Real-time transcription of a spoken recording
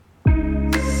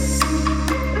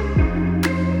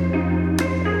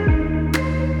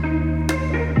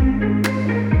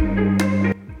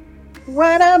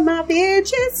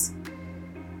bitches?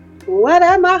 What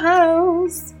up, my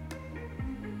hoes?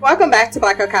 Welcome back to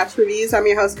Black Girl Couch Reviews. I'm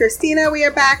your host, Christina. We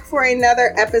are back for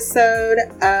another episode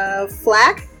of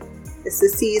Flack. This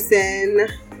is season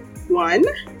 1,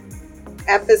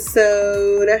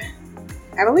 episode,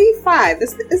 I believe 5.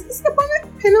 Is this the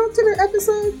penultimate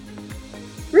episode?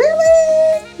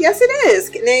 Really? Yes, it is.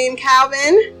 Named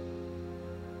Calvin.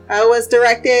 Was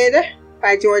directed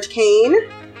by George Kane.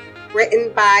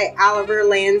 Written by Oliver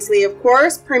Lansley, of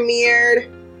course. Premiered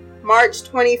March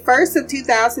 21st of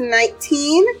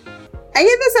 2019. I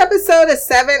give this episode a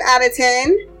 7 out of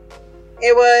 10.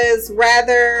 It was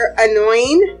rather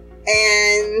annoying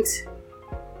and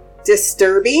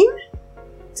disturbing,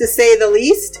 to say the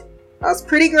least. I was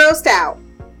pretty grossed out.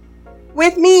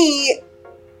 With me,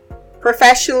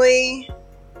 professionally,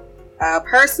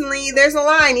 personally, there's a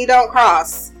line you don't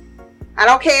cross. I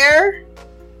don't care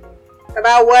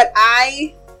about what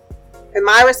I and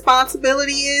my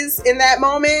responsibility is in that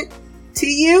moment to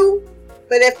you,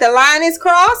 but if the line is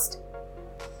crossed,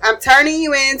 I'm turning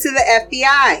you into the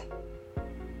FBI.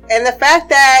 And the fact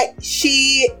that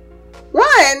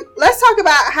let's talk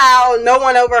about how no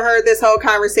one overheard this whole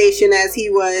conversation as he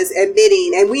was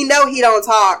admitting, and we know he don't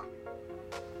talk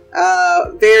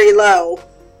very low,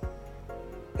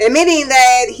 admitting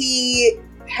that he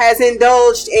has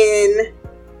indulged in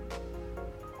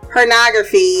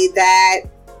pornography that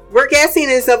we're guessing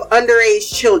is of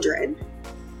underage children.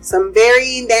 Some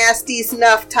very nasty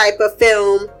snuff type of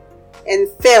film and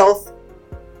filth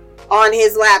on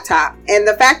his laptop. And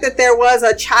the fact that there was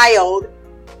a child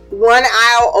one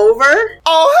aisle over.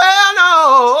 Oh, hell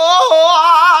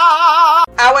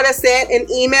no! I would have sent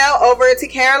an email over to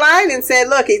Caroline and said,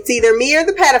 look, it's either me or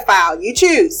the pedophile. You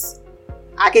choose.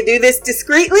 I could do this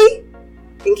discreetly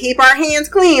and keep our hands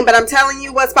clean, but I'm telling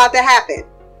you what's about to happen.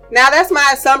 Now, that's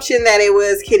my assumption that it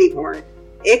was kiddie porn.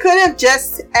 It could have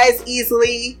just as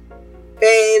easily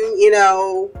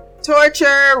been,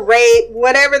 torture, rape,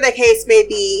 whatever the case may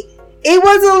be. It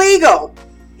was illegal.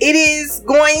 It is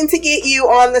going to get you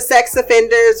on the sex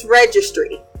offenders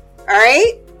registry.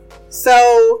 Alright?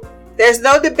 So, there's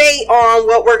no debate on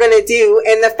what we're going to do.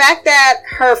 And the fact that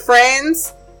her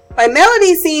friends, like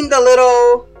Melody, seemed a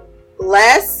little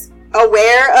less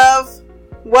aware of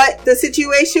what the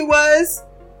situation was.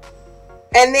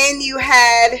 And then you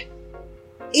had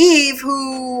Eve,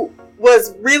 who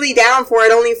was really down for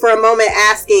it, only for a moment,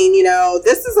 asking,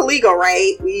 this is illegal,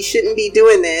 right? We shouldn't be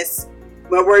doing this,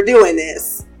 but we're doing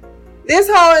this. This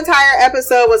whole entire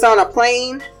episode was on a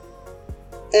plane.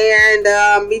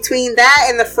 And between that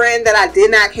and the friend that I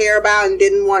did not care about and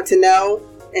didn't want to know,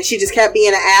 and she just kept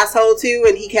being an asshole to,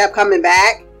 and he kept coming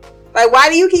back. Like, why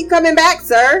do you keep coming back,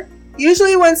 sir?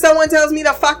 Usually when someone tells me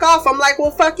to fuck off, I'm like,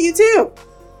 well, fuck you too.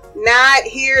 Not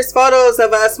here's photos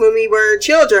of us when we were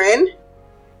children.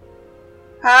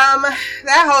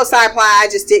 That whole side plot I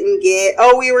just didn't get.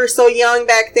 Oh, we were so young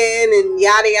back then and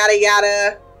yada yada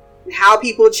yada. And how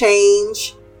people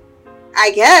change.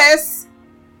 I guess.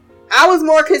 I was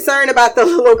more concerned about the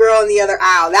little girl in the other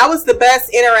aisle. That was the best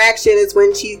interaction, is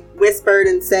when she whispered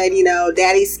and said,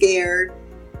 Daddy's scared.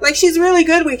 Like, she's really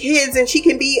good with kids and she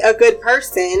can be a good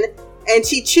person. And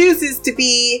she chooses to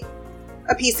be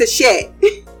a piece of shit.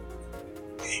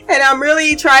 And I'm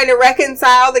really trying to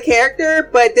reconcile the character,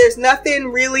 but there's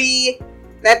nothing really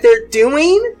that they're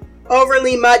doing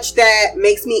overly much that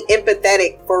makes me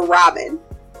empathetic for Robin.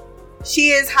 She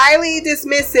is highly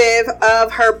dismissive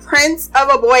of her prince of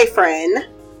a boyfriend,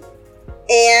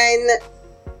 and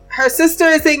her sister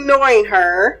is ignoring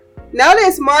her.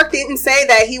 Notice Mark didn't say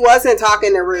that he wasn't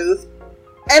talking to Ruth.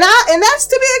 And that's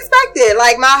to be expected.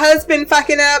 Like, my husband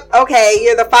fucking up. Okay,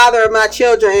 you're the father of my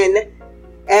children.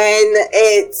 And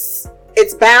it's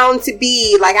bound to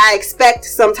be, like, I expect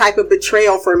some type of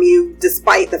betrayal from you,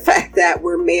 despite the fact that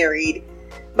we're married.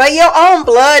 But your own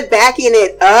blood backing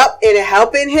it up and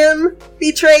helping him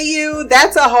betray you,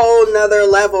 that's a whole nother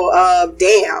level of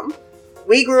damn.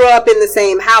 We grew up in the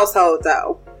same household,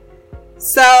 though.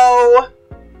 So,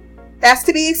 that's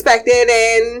to be expected.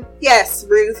 And yes,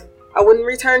 Ruth, I wouldn't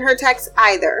return her text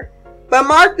either. But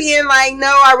Mark being like,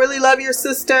 no, I really love your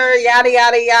sister, yada,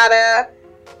 yada, yada.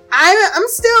 I'm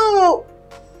still,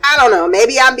 I don't know,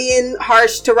 maybe I'm being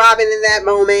harsh to Robin in that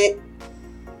moment.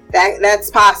 That's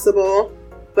possible.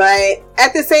 But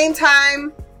at the same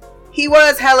time, he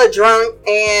was hella drunk,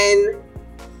 and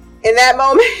in that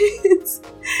moment,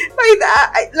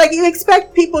 like you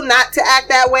expect people not to act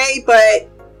that way, but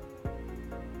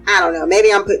I don't know,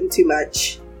 maybe I'm putting too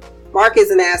much. Mark is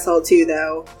an asshole too,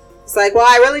 though. It's like, well,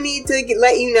 I really need to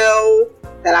let you know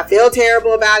that I feel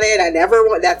terrible about it.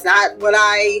 That's not what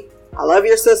I love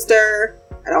your sister.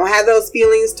 I don't have those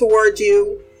feelings towards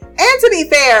you. And to be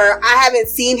fair, I haven't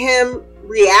seen him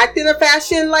react in a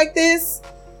fashion like this,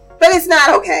 but it's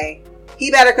not okay. He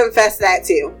better confess that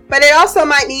too. But it also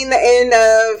might mean the end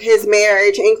of his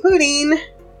marriage, including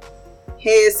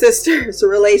his sister's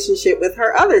relationship with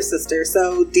her other sister.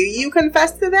 So do you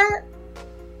confess to that?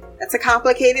 That's a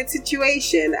complicated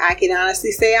situation. I can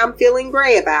honestly say I'm feeling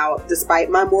gray about, despite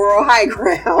my moral high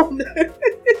ground.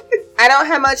 I don't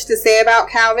have much to say about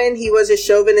Calvin. He was a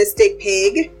chauvinistic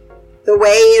pig. The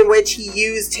way in which he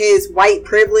used his white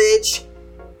privilege,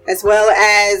 as well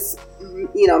as,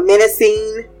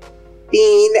 menacing,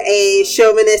 being a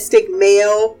chauvinistic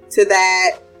male to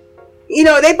that.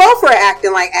 They both were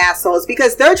acting like assholes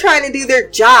because they're trying to do their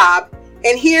job.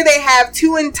 And here they have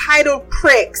two entitled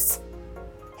pricks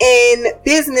in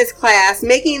business class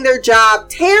making their job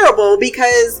terrible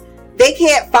because they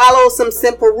can't follow some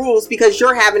simple rules because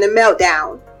you're having a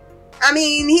meltdown. I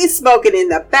mean, he's smoking in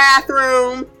the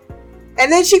bathroom.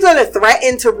 And then she's going to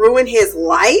threaten to ruin his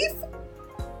life?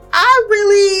 I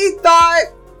really thought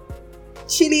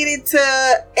she needed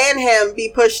to, and him, be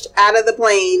pushed out of the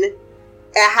plane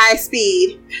at high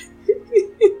speed.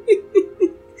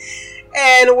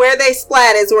 And where they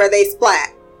splat is where they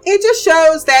splat. It just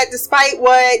shows that despite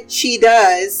what she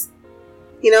does,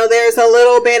 there's a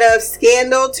little bit of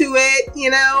scandal to it,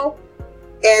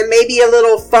 and maybe a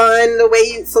little fun, the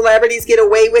way celebrities get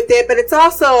away with it, but it's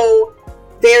also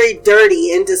very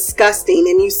dirty and disgusting.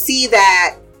 And you see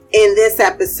that in this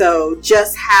episode,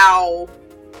 just how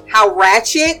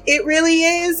ratchet it really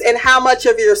is and how much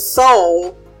of your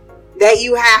soul that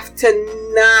you have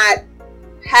to not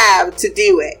have to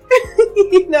do it.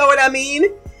 You know what I mean?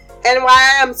 And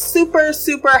why I'm super,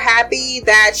 super happy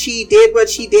that she did what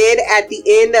she did at the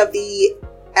end of the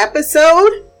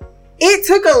episode. It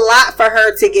took a lot for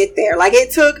her to get there. Like,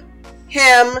 it took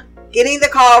him getting the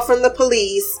call from the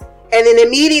police, and then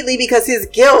immediately, because his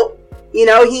guilt, he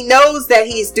knows that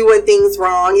he's doing things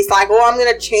wrong. He's like, I'm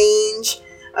going to change.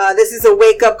 This is a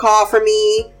wake-up call for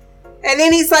me. And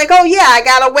then he's like, oh yeah, I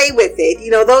got away with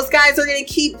it. Those guys are going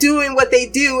to keep doing what they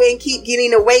do and keep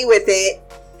getting away with it.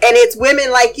 And it's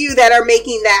women like you that are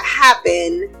making that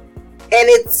happen. And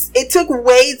it took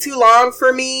way too long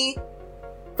for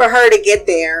her to get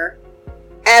there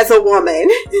as a woman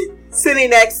sitting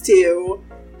next to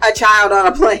a child on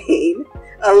a plane,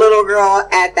 a little girl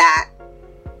at that.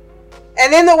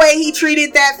 And then the way he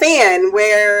treated that fan,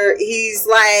 where he's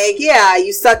like, yeah,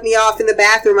 you suck me off in the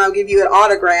bathroom, I'll give you an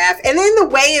autograph. And then the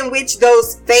way in which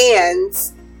those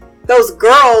fans, those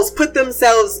girls, put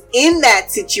themselves in that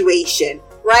situation,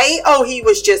 right? Oh, he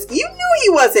was just, you knew he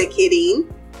wasn't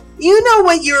kidding. You know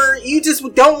what you just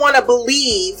don't want to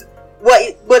believe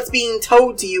what's being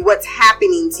told to you, what's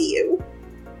happening to you.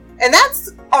 And that's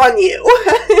on you.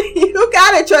 You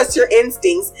gotta trust your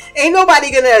instincts. Ain't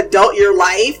nobody gonna adult your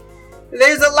life.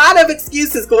 There's a lot of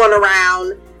excuses going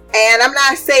around, and I'm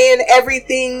not saying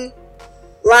everything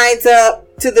lines up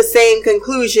to the same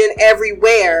conclusion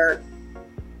everywhere.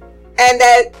 And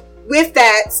that with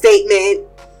that statement,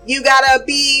 you gotta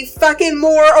be fucking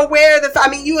more aware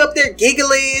of you up there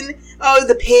giggling, oh,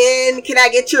 the pen, can I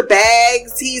get your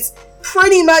bags? He's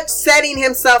pretty much setting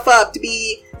himself up to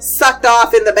be sucked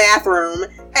off in the bathroom,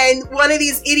 and one of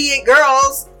these idiot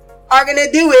girls are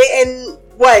gonna do it and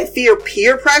fear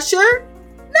peer pressure?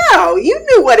 No, you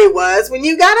knew what it was when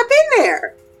you got up in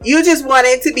there. You just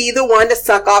wanted to be the one to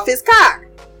suck off his cock,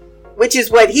 which is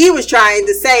what he was trying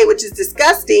to say, which is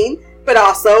disgusting, but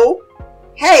also,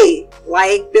 hey,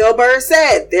 like Bill Burr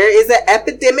said, there is an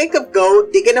epidemic of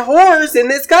gold digging whores in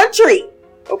this country,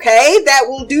 okay, that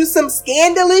will do some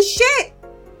scandalous shit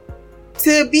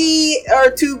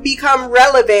to become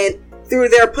relevant through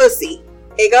their pussy.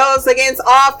 It goes against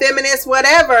all feminists,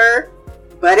 whatever,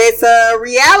 but it's a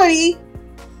reality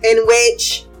in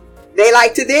which they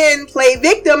like to then play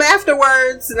victim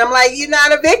afterwards. And I'm like, you're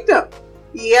not a victim.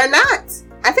 You're not.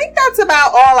 I think that's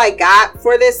about all I got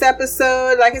for this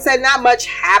episode. Like I said, not much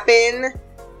happened.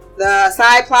 The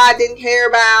side plot didn't care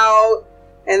about.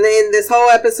 And then this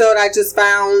whole episode, I just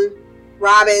found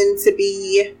Robin to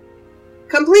be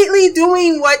completely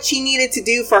doing what she needed to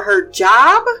do for her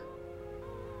job,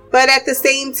 but at the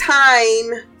same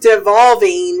time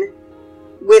devolving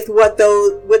with what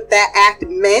that act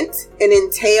meant and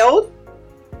entailed.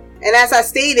 And as I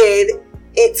stated,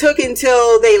 it took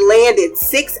until they landed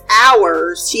 6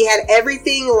 hours. She had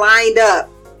everything lined up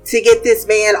to get this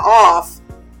man off.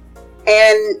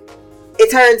 And it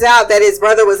turns out that his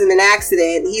brother was in an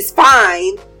accident. He's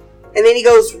fine. And then he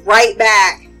goes right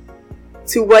back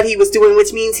to what he was doing,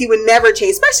 which means he would never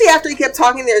change. Especially after he kept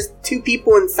talking, there's two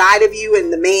people inside of you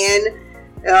and the man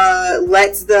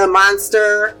lets the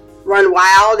monster run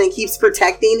wild and keeps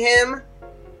protecting him.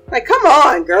 Like, come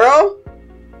on, girl.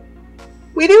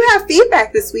 We do have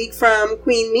feedback this week from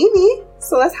Queen Mimi,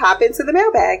 so let's hop into the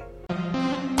mailbag.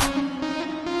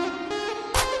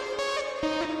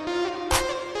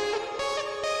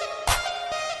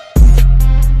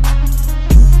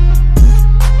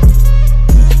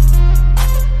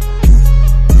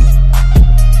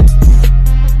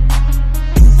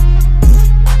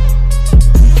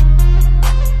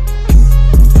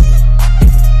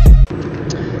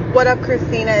 What up,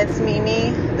 Christina? It's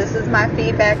Mimi. This is my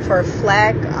feedback for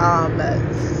Flack,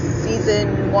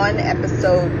 season 1,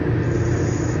 episode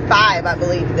 5. I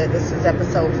believe that this is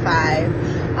episode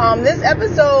 5. This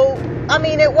episode, I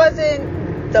mean, it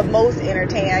wasn't the most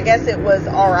entertaining. I guess it was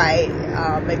alright.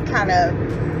 It kind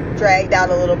of dragged out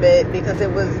a little bit because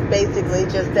it was basically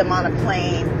just them on a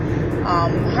plane.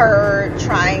 Her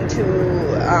trying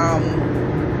to,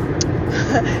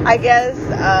 I guess,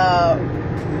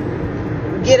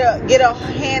 get a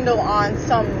handle on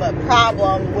some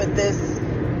problem with this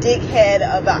dickhead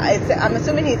of I'm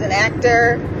assuming he's an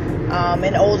actor,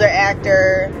 an older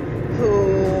actor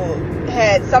who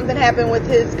had something happen with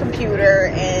his computer,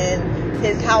 and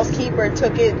his housekeeper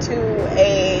took it to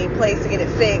a place to get it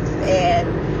fixed,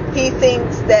 and he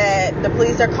thinks that the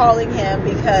police are calling him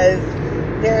because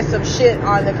there's some shit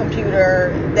on the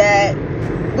computer that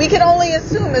we can only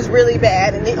assume is really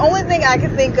bad. And the only thing I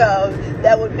can think of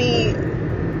that would be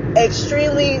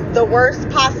extremely the worst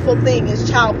possible thing is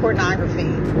child pornography,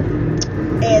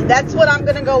 and that's what I'm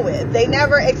gonna go with. They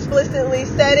never explicitly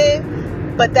said it,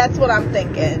 but that's what I'm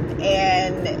thinking.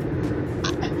 And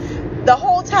the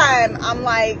whole time I'm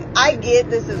like, I get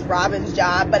this is Robin's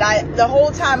job, but the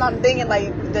whole time I'm thinking,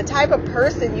 like, the type of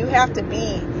person you have to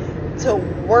be to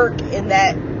work in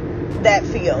that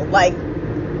field. Like,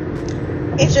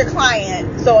 it's your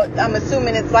client, so I'm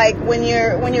assuming it's like when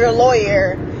you're a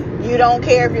lawyer, you don't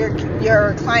care if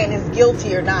your client is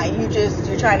guilty or not.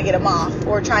 You're trying to get them off,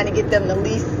 or trying to get them the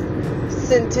least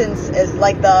sentence, as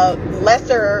like the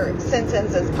lesser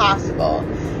sentence as possible.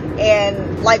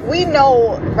 And like, we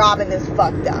know Robin is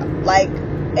fucked up, like,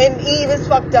 and Eve is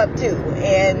fucked up too,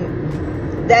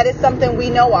 and that is something we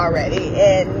know already.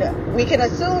 And we can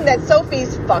assume that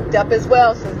Sophie's fucked up as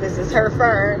well, since this is her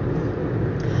firm.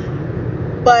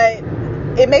 But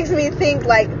it makes me think,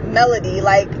 like, Melody,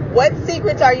 like, what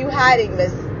secrets are you hiding,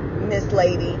 Miss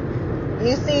Lady?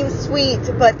 You seem sweet,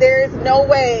 but there is no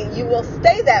way you will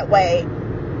stay that way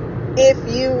if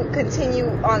you continue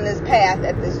on this path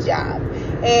at this job.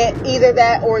 And either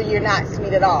that, or you're not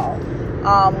sweet at all.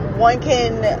 One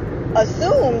can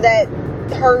assume that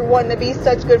her wanting to be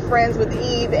such good friends with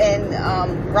Eve and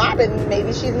Robin,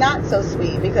 maybe she's not so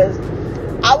sweet, because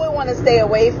I would want to stay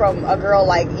away from a girl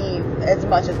like Eve as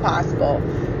much as possible.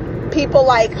 People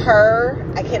like her,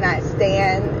 I cannot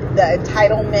stand. The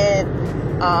entitlement,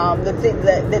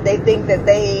 that they think that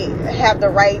they have the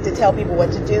right to tell people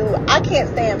what to do. I can't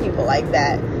stand people like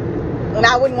that, and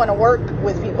I wouldn't want to work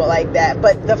with people like that.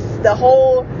 But the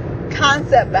whole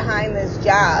concept behind this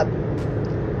job,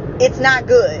 it's not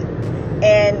good,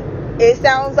 and it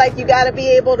sounds like you got to be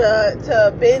able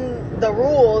to bend the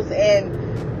rules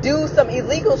and do some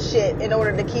illegal shit in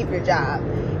order to keep your job.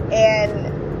 And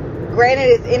granted,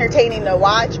 it's entertaining to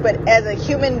watch, but as a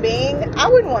human being, I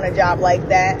wouldn't want a job like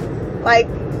that. Like,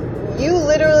 you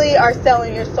literally are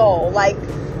selling your soul. Like,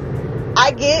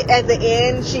 I get at the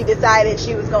end she decided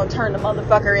she was going to turn the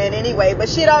motherfucker in anyway, but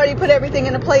she had already put everything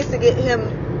into place to get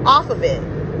him off of it.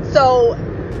 So,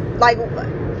 like,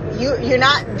 you're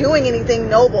not doing anything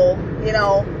noble, you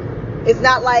know. It's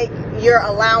not like you're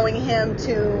allowing him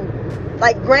to,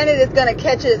 like, granted, it's going to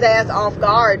catch his ass off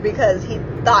guard because he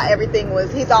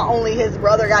thought only his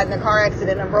brother got in a car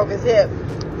accident and broke his hip.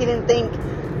 He didn't think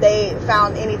they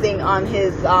found anything on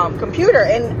his computer.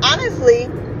 And honestly,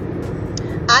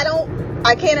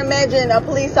 I can't imagine a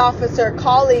police officer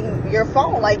calling your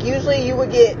phone. Like, usually you would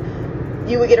get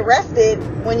arrested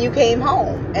when you came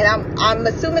home. And I'm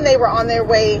assuming they were on their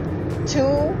way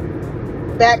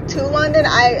back to London.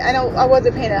 I know I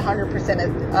wasn't paying I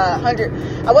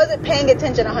wasn't paying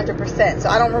attention 100%. So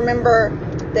I don't remember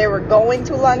they were going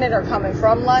to London or coming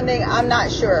from London. I'm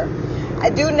not sure. I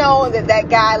do know that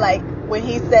guy, like, when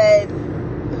he said,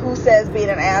 who says being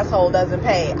an asshole doesn't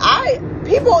pay?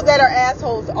 People that are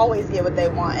assholes always get what they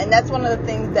want. And that's one of the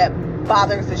things that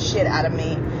bothers the shit out of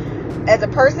me. As a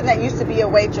person that used to be a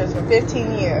waitress for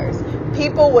 15 years,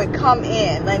 people would come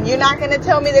in, and you're not going to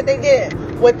tell me that they did,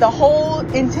 with the whole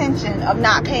intention of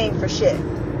not paying for shit.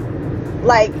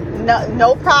 Like,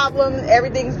 no problem,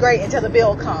 everything's great until the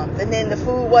bill comes, and then the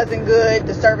food wasn't good,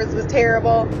 the service was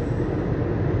terrible.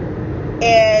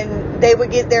 and they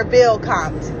would get their bill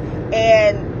comped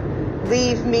and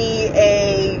leave me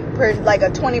a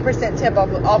 20% tip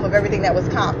off of everything that was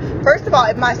comped. First of all,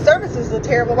 if my services were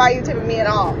terrible, why are you tipping me at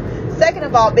all? Second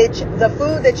of all, bitch, the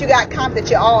food that you got comped that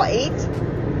you all ate,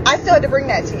 I still had to bring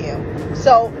that to you.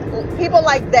 So people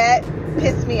like that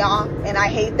piss me off, and I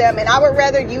hate them. And I would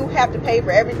rather you have to pay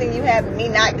for everything you have and me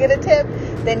not get a tip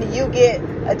than you get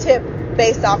a tip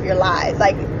based off your lies.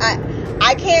 Like,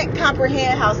 I can't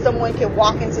comprehend how someone can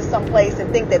walk into some place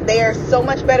and think that they are so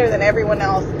much better than everyone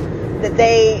else that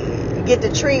they get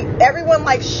to treat everyone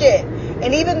like shit.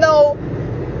 And even though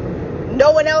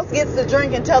no one else gets to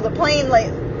drink until the plane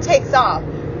takes off,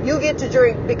 you get to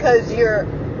drink because you're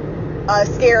a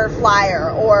scared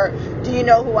flyer, or do you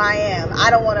know who I am? I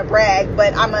don't want to brag,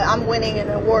 but I'm winning an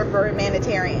award for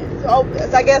humanitarian. So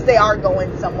I guess they are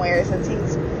going somewhere since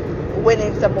he's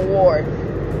winning some award.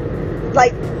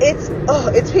 Like,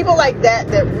 it's people like that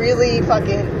really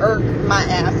fucking irk my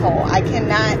asshole. I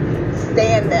cannot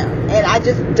stand them, and I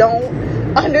just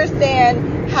don't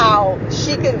understand how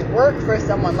she can work for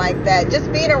someone like that.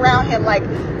 Just being around him, like,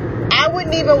 I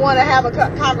wouldn't even want to have a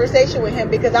conversation with him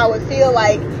because I would feel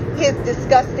like his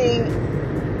disgusting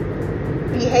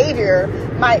behavior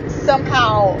might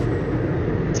somehow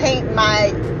taint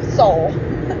my soul.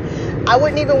 I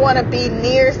wouldn't even want to be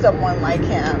near someone like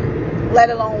him, let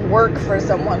alone work for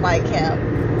someone like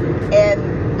him.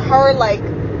 And her, like,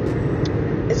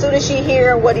 as soon as she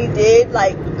hear what he did,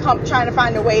 like, trying to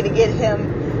find a way to get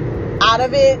him out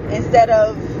of it instead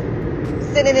of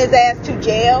sending his ass to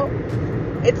jail.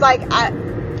 It's like,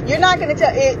 you're not going to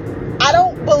tell it. I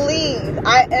don't believe,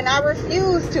 I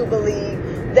refuse to believe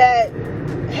that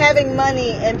having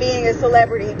money and being a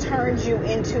celebrity turns you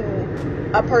into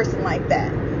a person like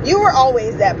that. You were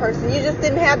always that person. You just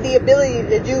didn't have the ability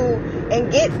to do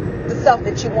and get the stuff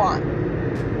that you want.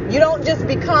 You don't just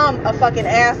become a fucking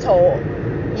asshole.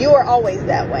 You are always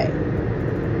that way.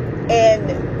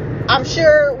 And I'm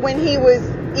sure when he was,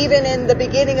 even in the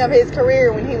beginning of his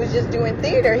career, when he was just doing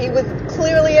theater, he was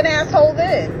clearly an asshole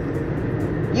then.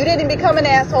 You didn't become an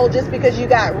asshole just because you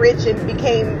got rich and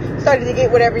started to get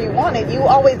whatever you wanted. You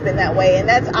always been that way, and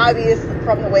that's obvious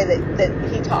from the way that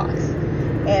he talks.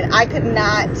 And I could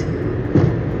not,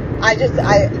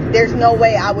 there's no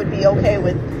way I would be okay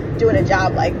with doing a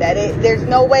job like that. There's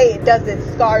no way it doesn't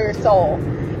scar your soul.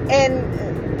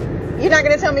 And you're not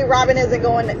going to tell me Robin isn't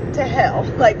going to hell.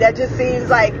 Like, that just seems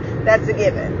like that's a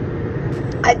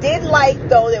given. I did like,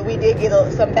 though, that we did get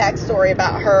some backstory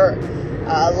about her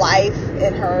life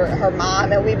and her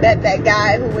mom, and we met that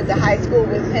guy who went to high school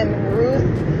with him and Ruth.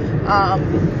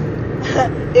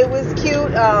 It was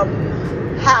cute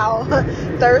how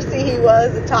thirsty he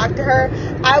was to talk to her.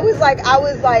 I was like,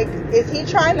 is he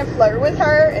trying to flirt with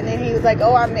her? And then he was like,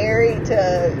 oh, I'm married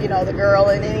to, the girl.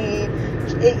 And then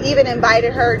he even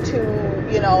invited her to,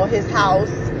 his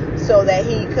house so that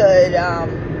he could,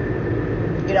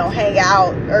 hang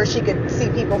out, or she could see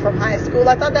people from high school.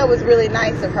 I thought that was really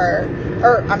nice of her,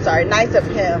 nice of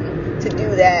him to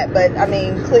do that. But, I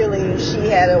mean, clearly she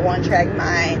had a one-track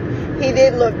mind. He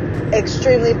did look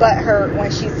extremely butthurt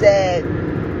when she said,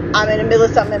 I'm in the middle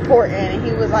of something important. And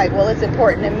he was like, well, it's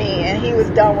important to me. And he was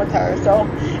done with her. So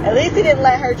at least he didn't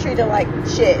let her treat her like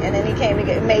shit. And then he came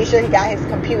to made sure he got his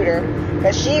computer,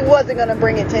 because she wasn't going to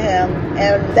bring it to him.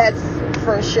 And that's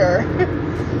for sure.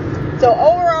 So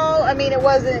overall, I mean, it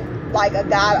wasn't like a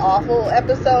god-awful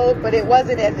episode, but it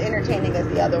wasn't as entertaining as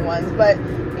the other ones. But,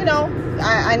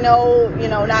 I know,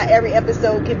 not every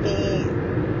episode can be,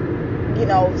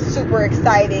 super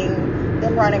exciting,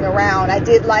 them running around. I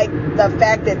did like the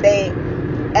fact that they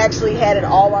actually had it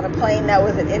all on a plane. That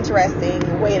was an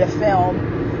interesting way to film.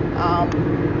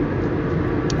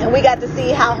 And we got to see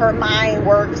how her mind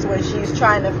works when she's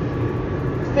trying to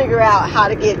figure out how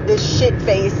to get this shit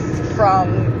face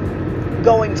from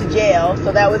going to jail.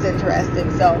 So that was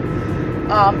interesting. So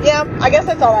I guess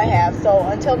that's all I have. So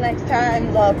until next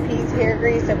time, love, peace, hair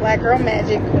grease, and Black Girl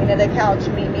Magic. Queen of the Couch,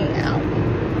 Mimi out.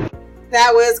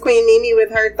 That was Queen Mimi with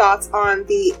her thoughts on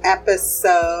the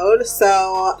episode.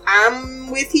 So I'm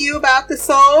with you about the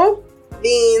soul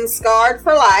being scarred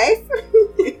for life.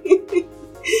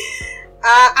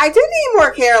 I do need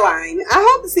more Caroline. I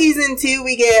hope season 2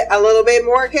 we get a little bit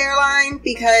more Caroline,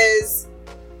 because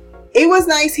it was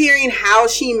nice hearing how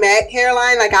she met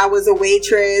Caroline. Like, I was a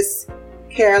waitress.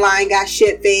 Caroline got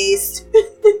shit-faced.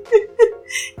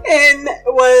 And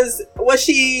was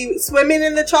she swimming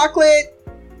in the chocolate?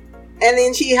 And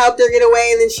then she helped her get away,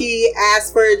 and then she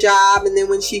asked for a job. And then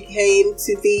when she came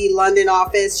to the London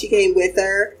office, she came with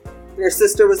her. Her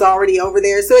sister was already over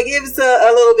there. So it gives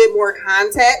a little bit more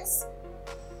context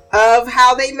of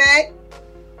how they met.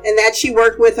 and that she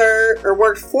worked with her or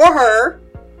worked for her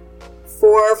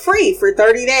for free for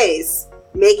 30 days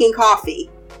making coffee.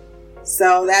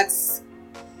 So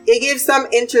it gives some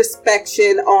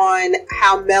introspection on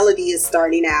how Melody is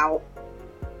starting out.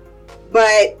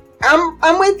 But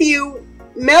I'm with you.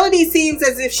 Melody seems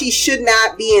as if she should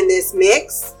not be in this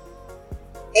mix.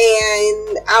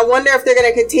 And I wonder if they're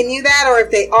going to continue that or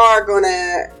if they are going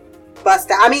to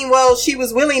bust out. I mean, well, she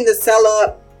was willing to sell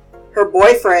up her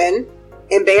boyfriend,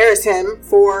 embarrass him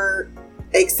for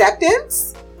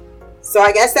acceptance. So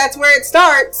I guess that's where it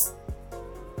starts.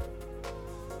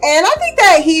 And I think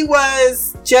that he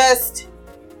was just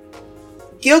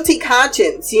guilty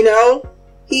conscience, you know?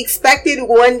 He expected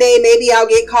one day maybe I'll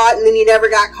get caught, and then he never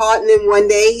got caught, and then one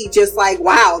day he just like,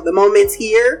 wow, the moment's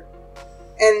here.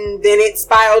 And then it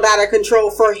spiraled out of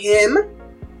control for him.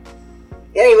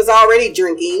 And he was already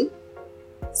drinking.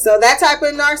 So that type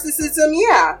of narcissism,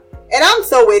 yeah. And I'm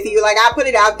so with you. Like, I put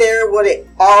it out there what it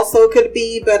also could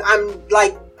be, but I'm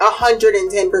like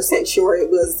 110% sure it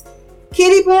was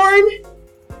kiddie porn.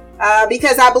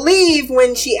 Because I believe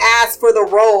when she asked for the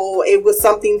role, it was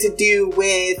something to do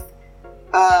with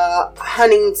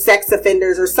hunting sex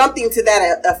offenders or something to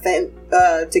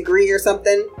that degree or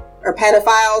something. Or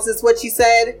pedophiles is what she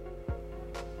said.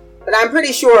 But I'm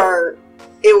pretty sure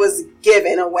it was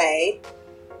given away.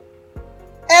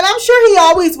 And I'm sure he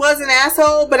always was an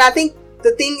asshole, but I think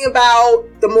the thing about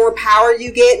the more power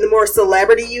you get and the more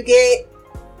celebrity you get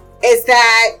is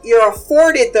that you're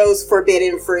afforded those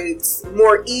forbidden fruits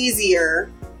more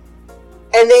easier.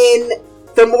 And then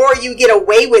the more you get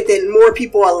away with it, more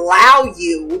people allow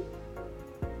you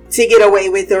to get away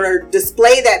with it or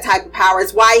display that type of power.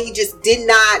 It's why he just did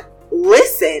not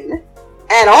listen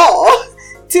at all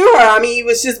to her. I mean, he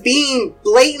was just being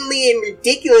blatantly and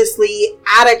ridiculously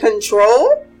out of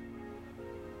control.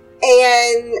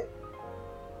 And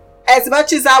as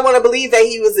much as I want to believe that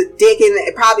he was a dick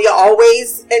and probably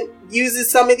always uses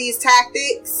some of these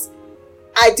tactics,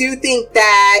 I do think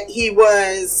that he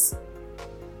was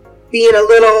being a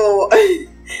little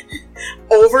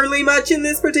overly much in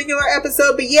this particular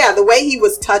episode. But yeah, the way he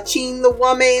was touching the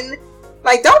woman,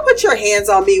 like, don't put your hands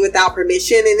on me without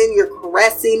permission, and then you're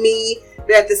caressing me,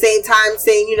 but at the same time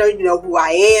saying, you know who I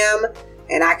am,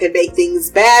 and I could make things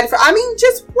bad for, I mean,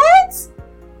 just what?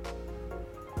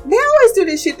 They always do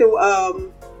this shit to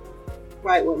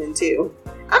white women too.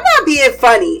 I'm not being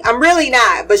funny. I'm really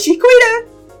not. But Shaquita,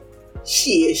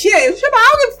 she ain't. I don't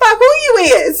give a fuck who you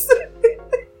is.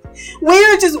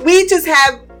 We just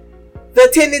have the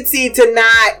tendency to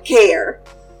not care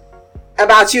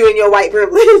about you and your white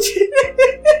privilege.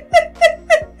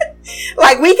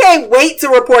 Like, we can't wait to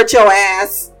report your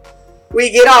ass when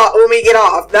we get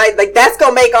off. Like that's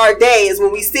gonna make our day, is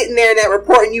when we sitting there in that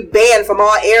report and you banned from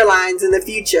all airlines in the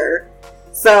future.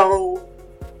 So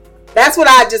that's what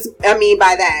I mean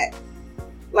by that.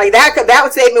 Like, that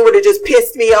statement would have just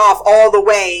pissed me off all the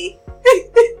way.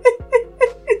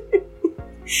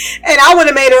 And I would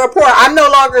have made a report. I'm no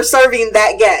longer serving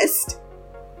that guest.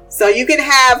 So you can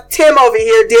have Tim over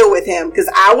here deal with him, because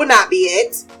I will not be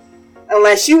it.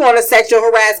 Unless you want a sexual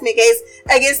harassment case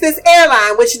against this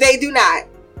airline, which they do not.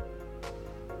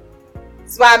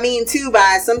 That's what I mean too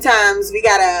by sometimes we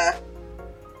gotta,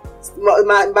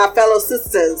 my fellow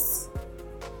sisters,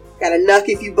 gotta nuck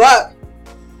if you buck.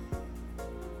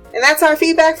 And that's our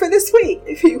feedback for this week.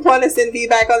 If you want to send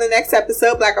feedback on the next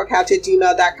episode,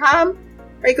 blackoutcouch@gmail.com.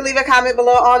 Or you can leave a comment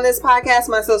below on this podcast.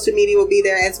 My social media will be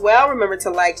there as well. Remember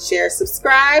to like, share,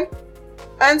 subscribe.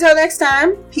 Until next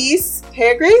time, peace,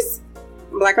 hair grease,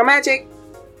 Black Girl Magic.